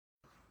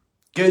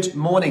Good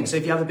morning. So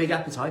if you have a big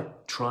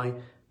appetite, try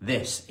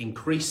this.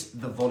 Increase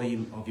the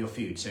volume of your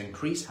food. So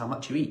increase how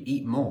much you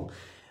eat more.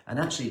 And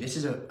actually, this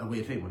is a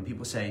weird thing. When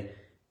people say,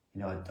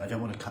 I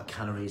don't want to cut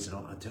calories,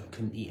 I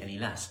couldn't eat any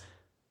less.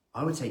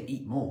 I would say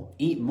eat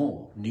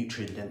more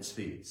nutrient-dense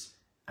foods,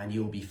 and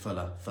you'll be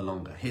fuller for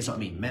longer. Here's what I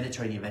mean.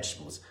 Mediterranean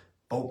vegetables,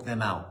 bulk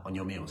them out on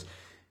your meals.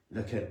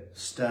 Look at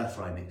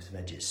stir-fry mixed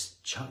veggies,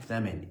 chuck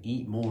them in,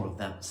 eat more of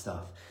that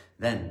stuff.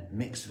 Then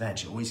mixed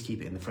veg, always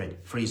keep it in the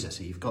freezer,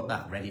 so you've got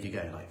that ready to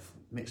go, like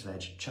mixed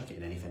veg, chuck it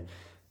in anything,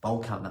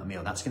 bulk out that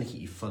meal. That's gonna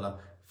keep you fuller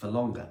for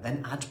longer.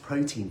 Then add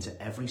protein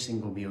to every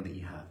single meal that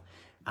you have.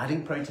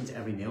 Adding protein to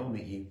every meal will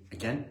make you,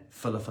 again,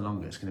 fuller for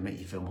longer. It's gonna make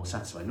you feel more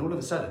satisfied. And all of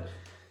a sudden,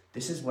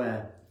 this is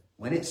where,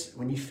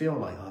 when you feel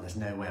like, there's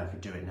no way I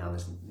could do it now,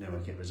 there's no way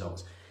to get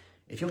results.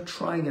 If you're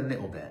trying a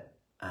little bit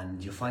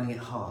and you're finding it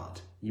hard,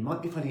 you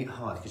might be finding it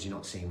hard because you're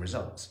not seeing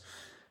results.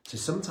 So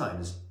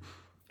sometimes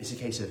it's a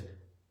case of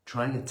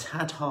trying a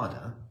tad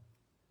harder,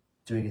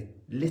 doing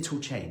a little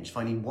change,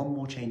 finding one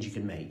more change you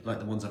can make, like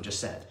the ones I've just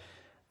said,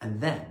 and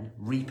then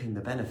reaping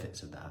the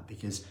benefits of that,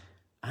 because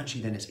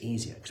actually then it's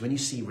easier. Because when you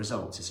see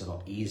results, it's a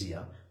lot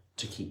easier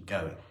to keep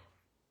going.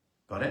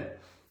 Got it?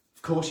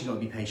 Of course you've got to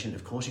be patient,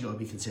 of course you've got to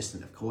be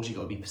consistent, of course you've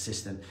got to be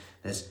persistent.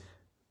 There's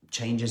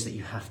changes that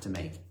you have to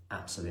make,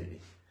 absolutely.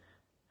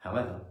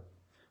 However,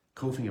 the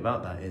cool thing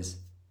about that is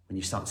when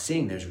you start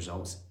seeing those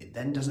results, it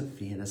then doesn't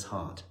feel as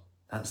hard.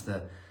 That's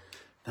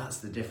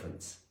the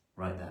difference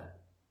right there.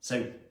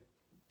 So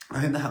I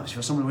hope that helps. If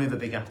you're someone with a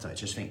big appetite,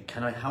 just think,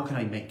 how can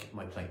I make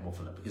my plate more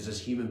fuller? Because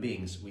as human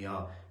beings, we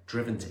are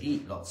driven to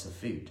eat lots of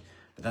food,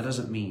 but that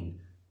doesn't mean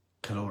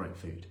caloric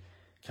food.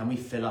 Can we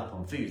fill up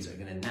on foods that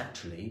are going to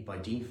naturally, by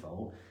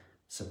default,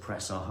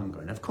 suppress our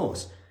hunger? And of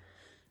course,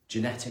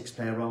 genetics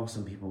play a role.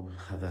 Some people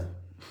have a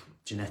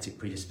genetic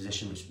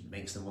predisposition which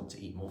makes them want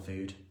to eat more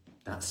food.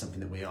 That's something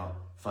that we are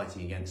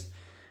fighting against,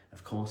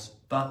 of course,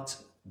 but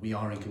we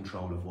are in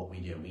control of what we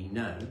do. We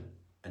know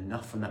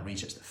enough from that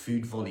research that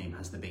food volume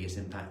has the biggest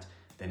impact,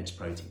 then it's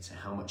protein. So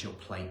how much your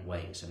plate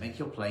weighs. So make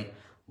your plate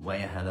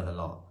weigh a hell of a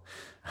lot.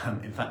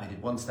 In fact, they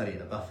did one study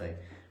at a buffet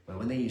where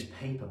when they use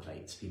paper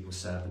plates, people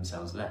serve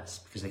themselves less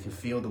because they can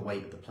feel the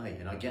weight of the plate.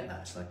 And I get that.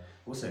 It's like,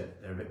 also,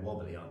 they're a bit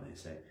wobbly, aren't they?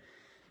 So,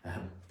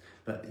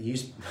 but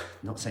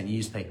not saying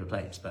use paper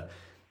plates, but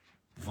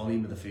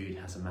volume of the food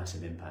has a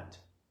massive impact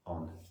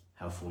on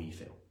how full you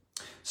feel.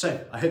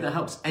 So I hope that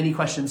helps. Any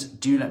questions,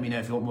 do let me know.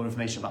 If you want more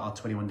information about our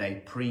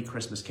 21-day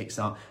pre-Christmas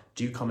kickstart,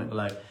 do comment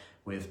below.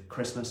 With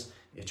Christmas,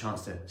 a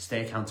chance to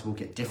stay accountable,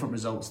 get different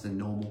results than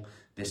normal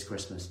this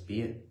Christmas.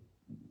 Be it,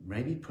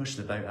 maybe push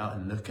the boat out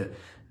and look at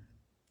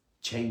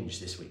change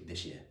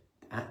this year,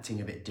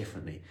 acting a bit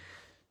differently,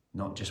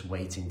 not just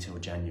waiting till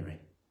January.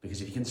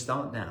 Because if you can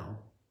start now,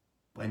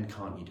 when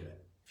can't you do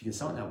it? If you can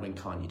start now, when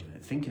can't you do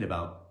it? Thinking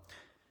about,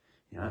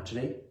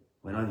 actually,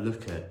 when I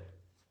look at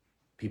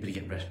people who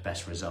get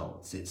best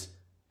results, it's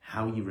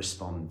how you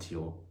respond to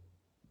your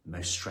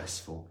most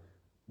stressful,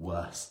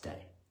 worst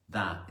day.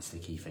 That is the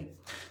key thing.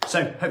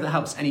 So, hope that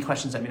helps. Any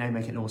questions, let me know.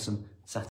 Make it an awesome Saturday.